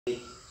à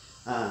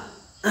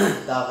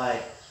ta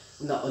phải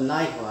nó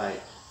online phải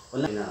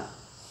online là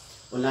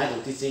online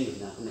trong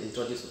teaching là cũng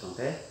introduce trong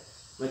thế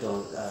mấy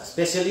trong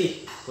especially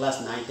class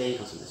 9 10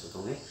 không phải số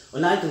trong thế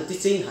online trong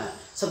teaching là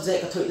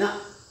subject cái thôi na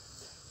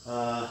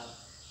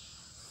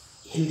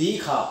Hindi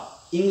khảo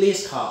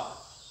English khảo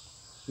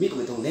mi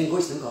cũng trong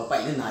language nó có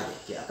bảy nên này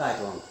để cái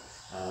trong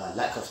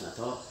lại khảo là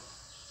thôi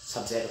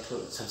subject thôi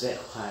subject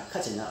phải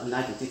khác chỉ là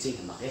online trong teaching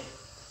thì mà cái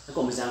nó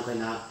còn một dạng cái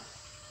nào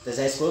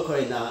Tazei school ko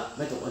na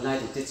mấy tụ online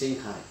tụ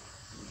teaching hai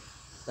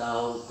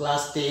tao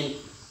class 10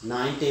 9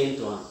 10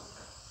 to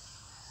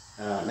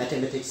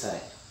mathematics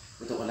hai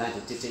mấy tụ online tụ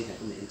teaching hai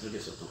cũng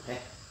introduce tụ hết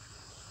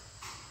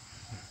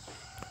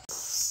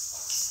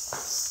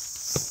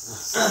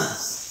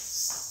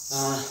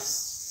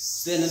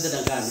student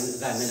đang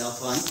gan mình học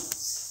toán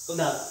cũng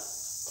là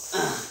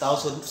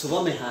tao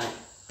số mấy hai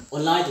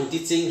online tụ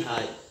teaching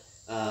hai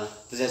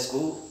Tazei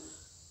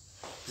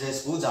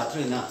school giả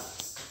thuyết na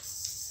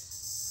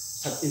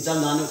thật in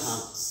trăm năm khang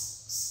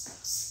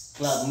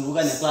class mũ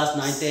cái này class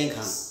 9 10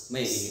 khang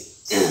mấy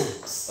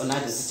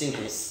online tự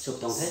teaching hệ chụp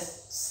tổng thế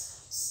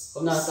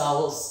hôm nay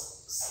tao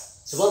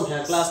số bốn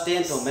hệ class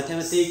 10 to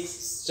mathematics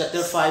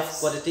chapter 5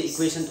 quantity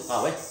equation tụ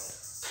cao ấy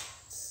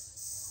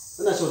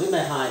hôm nay số thứ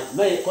mày hai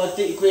mấy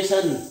quantity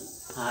equation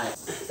hai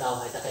tao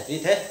hay ta cái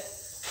gì thế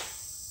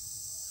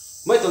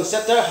mấy tuần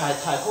chapter hai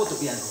thải khô tụ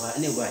biển của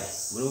anh em vậy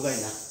mũ cái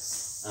này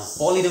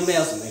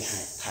polynomials mấy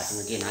hai thải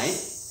trong cái này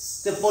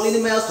the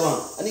polynomials one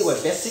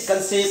anyway basic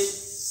concept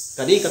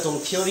cái cái trong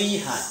theory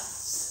hai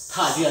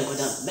thà chuyện của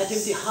nó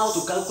mathematics how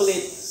to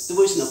calculate the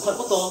way nó khoan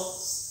to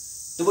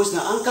the way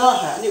nó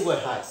angka hai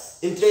anyway hai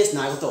interest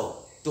này của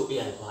tụ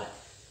biển của hai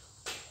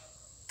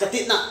cái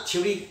tiết nặng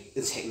theory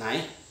in sách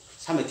này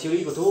sao mà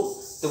theory của thu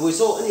the way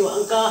so anyway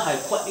angka hai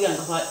khoan biển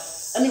của hai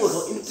anyway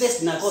có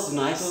interest này của tụ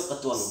này thôi cái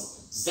tuần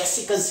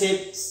basic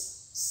concept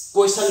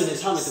question này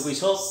sao mà the way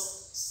so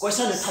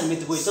question này thành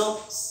mình the way so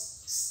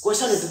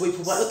question này the way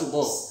phụ bạn nó tụ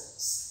bộ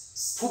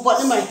phụ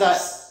bạn này tại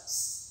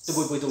từ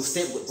buổi trong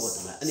step buổi bộ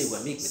thằng này anh ấy gọi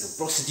mình trong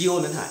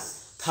procedure nữa hả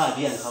thay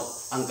vì anh học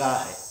angka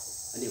hay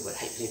anh ấy gọi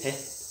hay như thế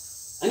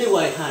anh ấy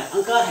gọi hay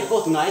angka hay có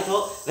tụi này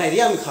thôi lại đi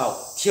mình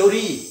học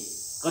theory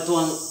cái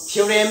tuần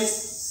theorem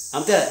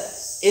làm thế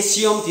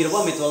axiom thì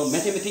là mình tuần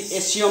mathematics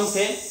axiom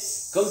thế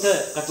cũng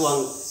thế cái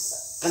tuần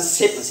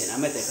concept nó sẽ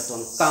làm thế cái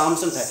tuần term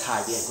xong thay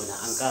thay vì anh gọi là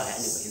angka hay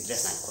anh ấy gọi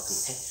interest này có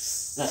thế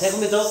là thế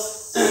không biết đâu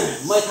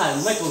mấy thay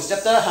mấy tuần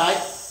chapter 2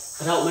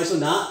 เราไม่สุ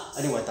นะอั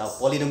นนี้ว่าตัว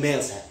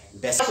polynomials ใช่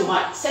best สมั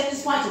ย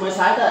satisfy สมัย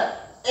สายแต่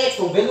x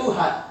ของ value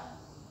หัด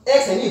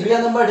x นี่ real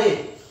number ดิ1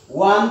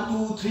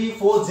 2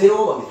 3 4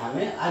 0แบบนี้ทำไหม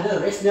either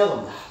rational แบบ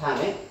นี้ทำไ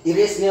หม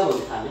irrational แบบ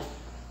นี้ทำไหม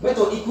ไม่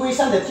ตัว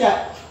equation เดี๋ยวที่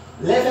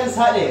left hand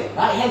side เลย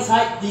right hand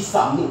side ที่ส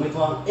ามหนึ่งไม่ตั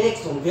ว x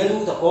ของ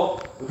value ตัวก็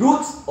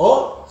root or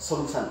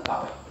solution ต่อ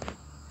ไป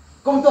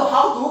ก็ตัว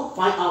how to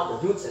find out the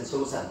roots and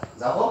solution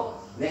จ้าพ่อ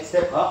next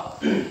step ครับ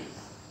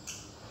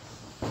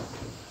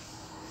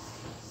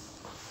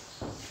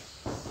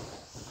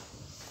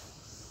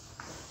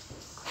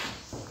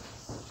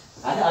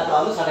ada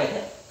anu sadai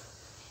the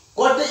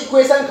quantity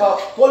equation kha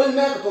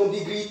polynomial tong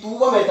degree 2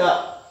 ba mai ta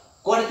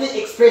quantity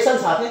expression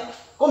sathe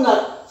komna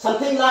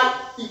something like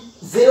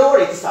 0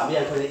 rate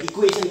samyan khone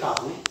equation ka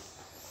ne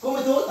kom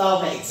tu ta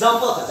mai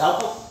example ka jaw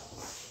ko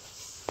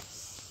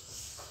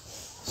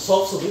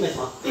solve su mai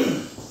tha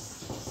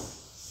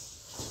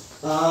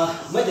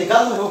mai de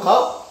gang ho kha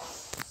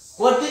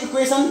quantity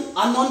equation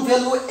unknown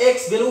value x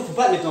value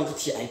ba mai tong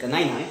thi ai ka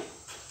nai nai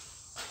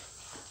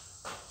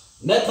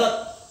method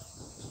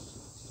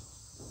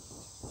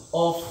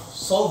of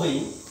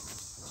solving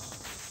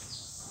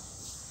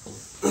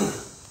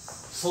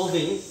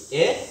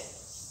a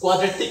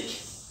quadratic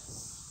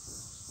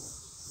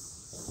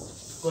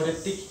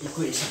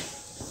equation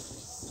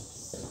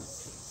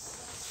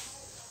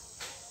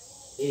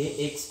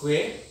ax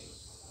square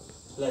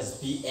plus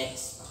bx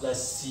plus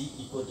c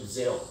equal to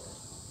 0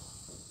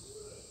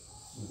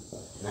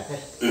 này thế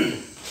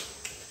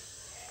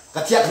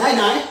cái thiệt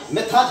này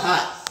method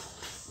hại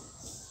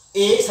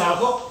a sao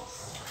không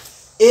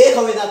a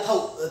không phải là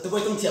thầu từ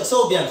bên trong thiểu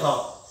số biển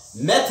không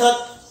method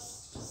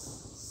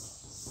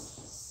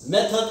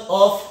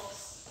of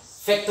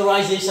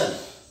factorization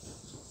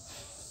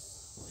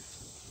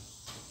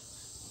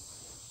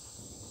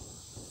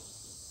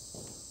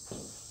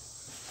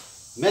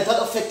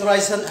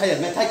hay là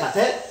method khác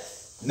thế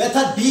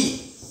method b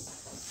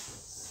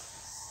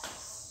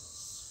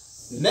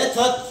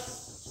method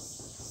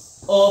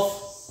of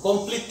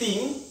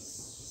completing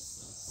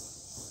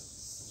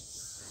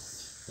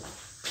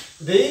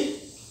the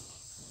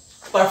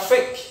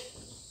perfect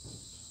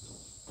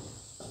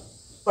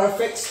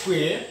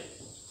square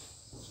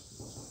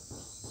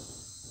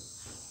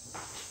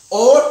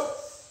or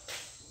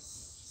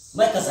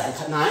method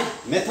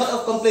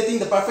of completing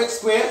the perfect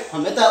square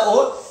method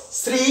or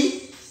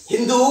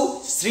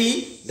Hindu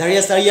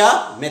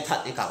Darya method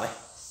này cả vậy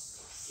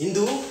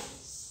Hindu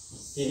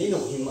thì ní nụ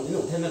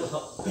thêm mấy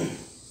cái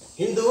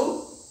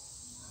Hindu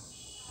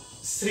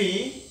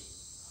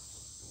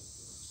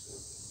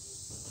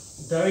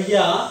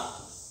Darya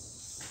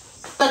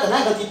cái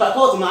này cái tipa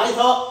có tụi này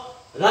thôi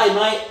lại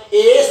mai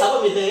a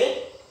sao bây giờ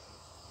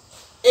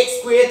x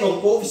square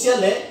thằng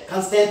coefficient lấy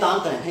constant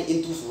tam cái này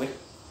into số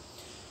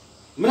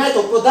mình hay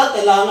thằng product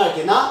để làm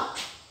cái nào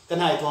cái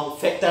này thằng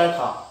factor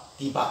khác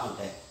tipa không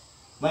thế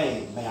mấy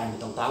anh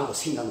thằng tam có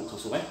sinh ra một thằng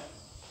số mấy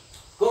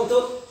cũng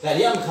tốt cái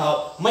này ông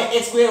khảo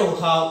mấy x square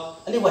ông khảo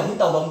anh đi quản những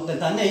tàu bằng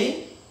tần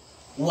này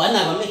one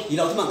này mà mấy thì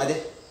đâu thế mà cái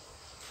đấy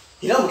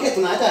thì đâu một cái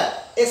tụi này ta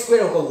x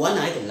square ông có one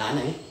này tụi lá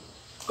này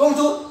cũng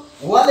tốt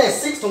one là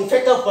 6 thằng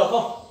factor khác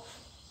không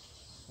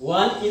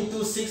 1 into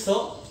 6 so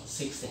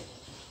 6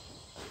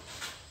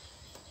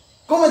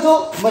 cũng vậy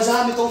thôi mà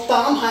ra mình tông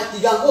 8 2 thì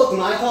gang ô tụi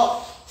này thôi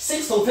 6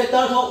 thằng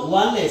factor thôi 1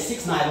 là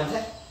 6 này bằng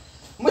thế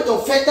mấy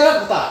thằng factor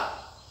của ta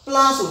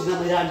plus số thì là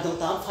mình ra mình tông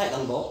 8 phải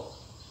bằng bộ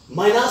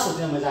minus số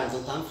thì là mình ra mình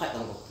tông 8 phải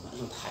bằng bộ mà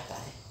nó thay cái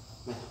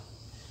đấy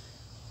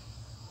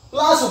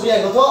plus số bây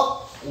giờ có thôi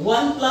 1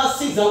 plus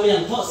 6 giờ bây giờ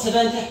thôi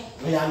 7 thế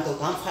mình ra mình tông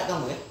 8 phải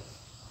bằng bộ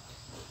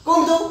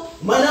cũng thôi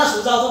minus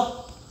số giao thôi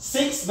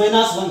 6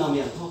 minus 1 là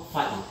mình thôi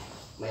phải bằng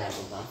mày làm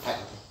tổng 8 phải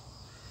không?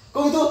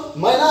 Cũng tu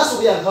minus số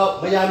bây giờ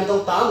mày làm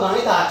tổng 8 bằng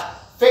cái ta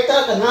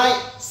factor cần 2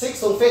 6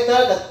 tổng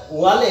factor cần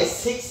 1 là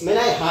 6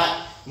 minus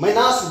 2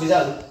 minus bây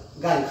giờ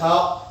gần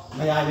khao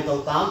mày làm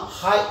tổng 8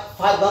 2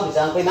 5 bằng bây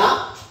giờ bên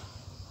nào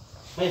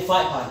mày 5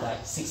 bằng cái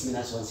 6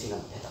 minus 1 xin làm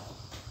thế nào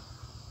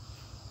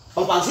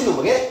bằng xin được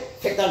cái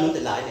factor nó tự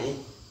lại này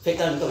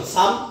factor nó tổng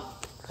sum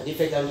cái đi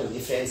factor nó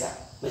difference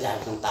mày làm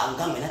tổng 8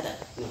 các mày nát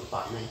nó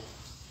phải này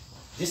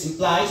this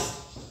implies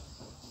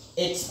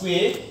x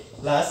square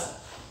plus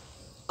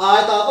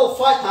I ta có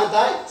 5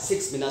 times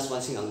 6 minus 1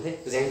 sinh âm thế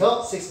cái gì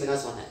đó 6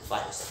 minus 1 là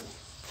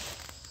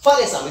 5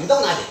 là sao mình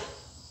đâu này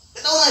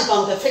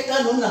bằng cái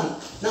factor đúng là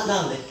nặng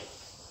nặng đấy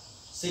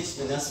 6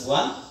 minus 1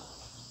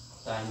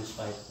 times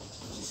 5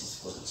 this is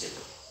equal to 0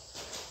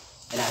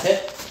 cái này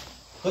thế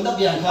con đáp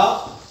biển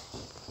khao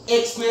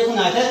x square con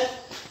này thế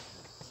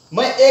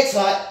mấy x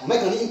lại mấy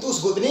thằng into số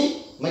group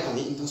này mấy thằng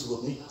into số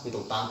group này mình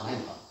tổng 8 cái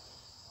này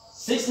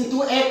 6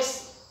 into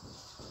x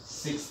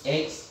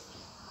 6x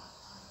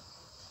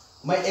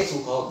mấy x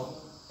không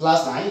plus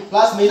 9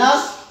 plus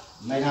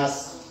minus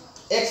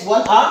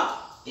x1 r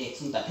x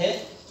chúng ta hết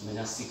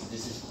minus 6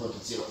 this is equal to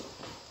 0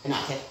 cái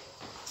nào thế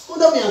cũng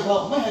đâu nhận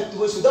không mấy hình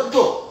tuổi số đắp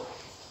độ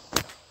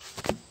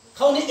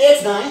không ní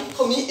x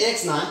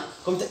này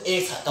không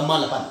thể x cầm mà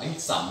là bằng ấy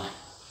sắm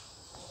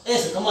này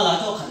x cầm mà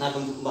là thôi khả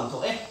năng bằng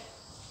thôi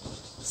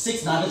 6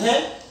 này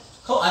thế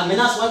không ăn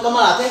minus 1 cầm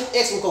mà là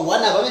thế x cũng còn 1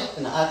 này vậy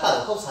cái nào khác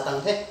được không sao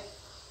tăng thế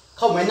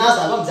không minus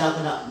là bằng dạng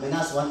cái nào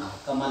minus 1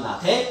 cầm mà là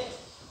thế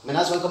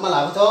minus 1 cầm mà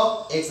là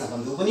thôi x là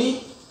bằng đủ bên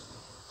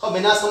không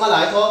minus cầm mà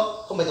lại thôi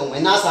không phải tổng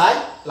minus sai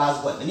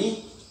plus 1 bên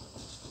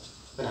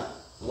cái nào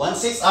 1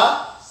 6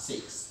 are 6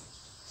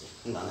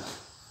 không đáng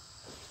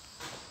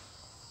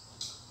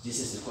this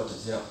is equal to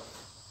 0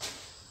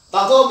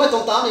 tạo thôi mấy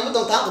tổng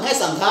 8 cũng hay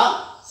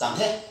giảm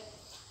thế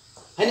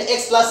hay là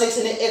x plus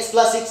 6 hay là x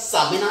plus 6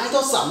 giảm bên này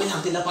thôi giảm bên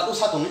hàng thì là bắt đầu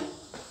sao tổng ấy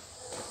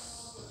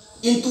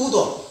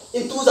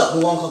into giờ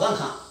buông không đang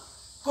khả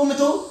không biết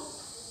tu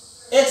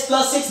x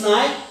plus 6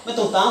 này mấy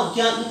tổng 8 của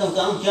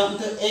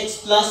kia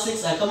x plus 6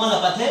 này có mà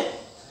là bắt thế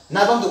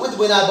nào bằng đủ mấy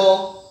tụi này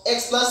bo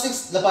x plus 6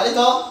 là bắt đấy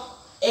thôi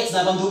x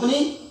là bằng đủ cái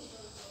này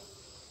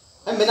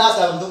hay minus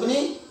là bằng đủ cái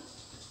này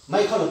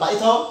mấy không được bắt đấy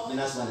thôi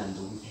minus là bằng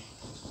đủ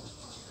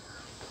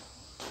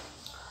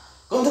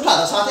công thức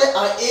là sao thế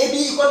a b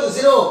equal to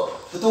 0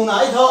 tụi tôi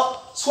nói thôi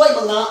xoay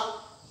bằng nào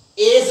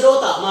a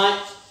 0 tạo này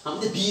hẳn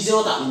thì b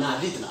 0 tạo mình này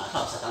đi từ nào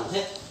khảo sát tăng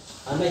thế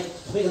anh mấy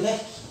cần thế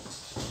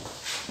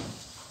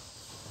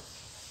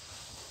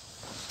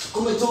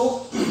cũng vậy chú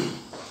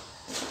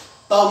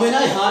tạo mình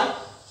này hả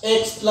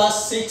x plus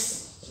 6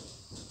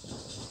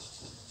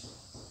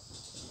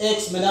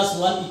 x minus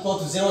 1 equal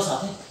to 0 sao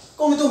thế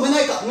cũng vậy chú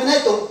mình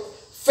này tổng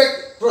fact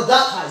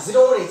product hả 0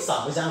 để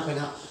sao bây giờ phải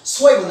nào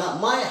xoay bằng nào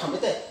mai hẳn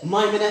thế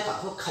mai mình này cả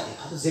thôi khai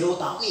cả 0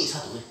 tạo cái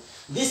sao tụi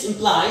this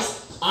implies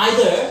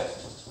either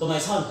tụi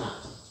mày sao hả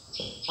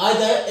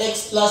either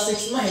x plus 6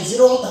 mai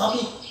 0 tạo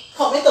đi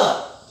không biết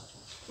tờ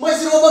mai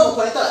 0 bằng một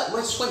cái tờ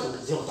mai xoay bằng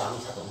 0 tạo đi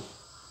sao tụi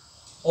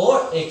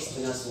or x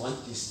minus 1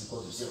 is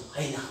equal to 0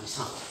 hay nào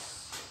sao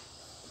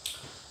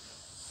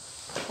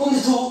cũng như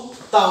thu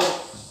tàu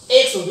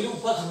x của ví dụ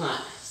qua thằng này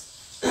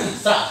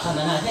giả thằng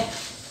này thế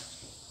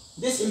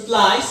this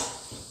implies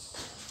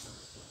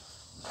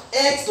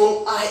x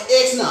cùng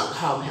ix nào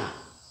khảo mày hả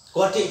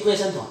có cái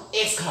equation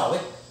thôi x khảo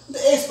ấy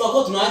x bao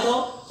có thằng này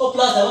thôi có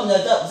plus là bao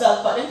giờ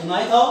giờ bạn đấy thằng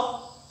này thôi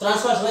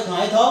transfer số thằng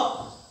này thôi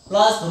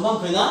plus của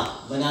mong cái nào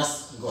minus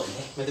gọi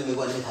thế mấy tụi mình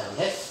gọi lên thằng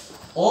thế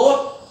or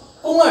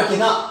cũng ở cái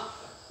nào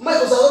mấy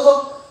có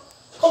giờ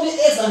không đi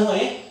x là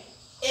người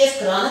x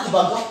cái này thì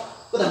bằng thôi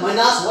có thể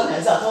minus 1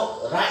 này giờ thôi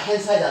right hand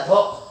side giờ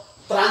thôi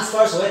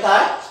transfer số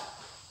tay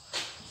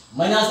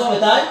minus 1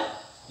 tay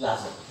là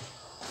gì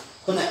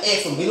con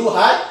này x cũng ví dụ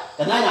hai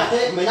cái này là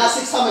thế minus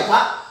 6 sao mày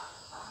khác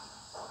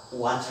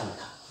 1 sao mày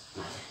khác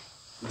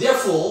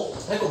therefore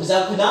hãy cùng ra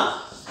cái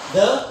đó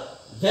the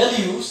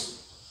values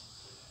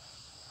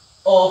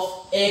of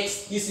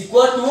x is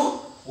equal to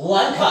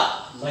 1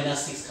 khác minus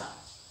 6 khác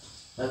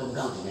cũng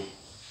găng tụi này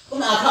cũng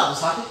là khảo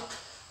sát thế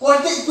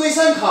còn cái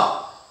equation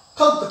khảo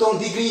không có tông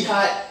degree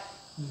hay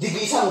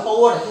degree sang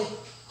power đấy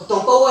có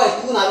tông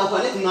power tu nào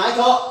còn đấy cũng nói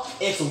cho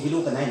x dùng ví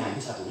dụ cái này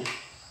biết sao tụi nhé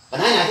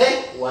cái này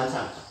thế one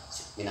sang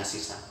mình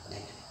six sang cái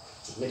này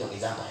chỉ biết được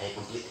example hay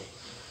complete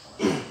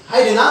thế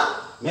hay được nào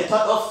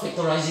method of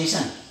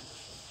factorization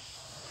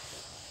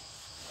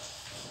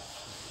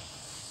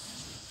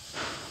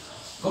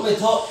có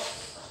method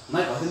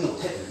mai có tính nổi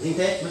thế như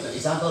thế mới có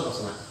example của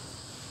số này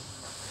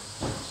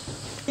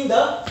in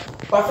the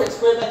perfect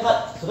square method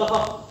sudah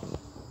không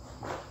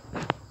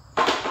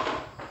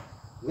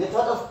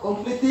method of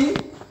completing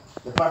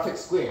the perfect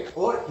square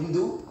or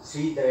Hindu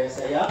Sri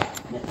Tazei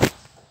method.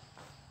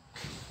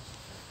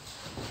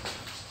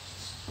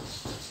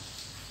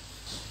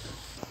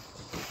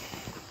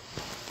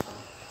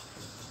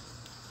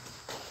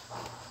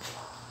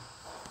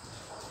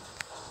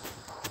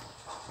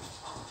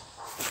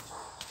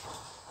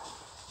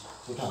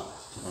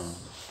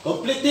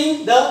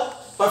 Completing the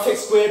perfect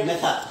square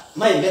method.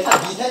 Mấy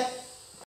method gì thế?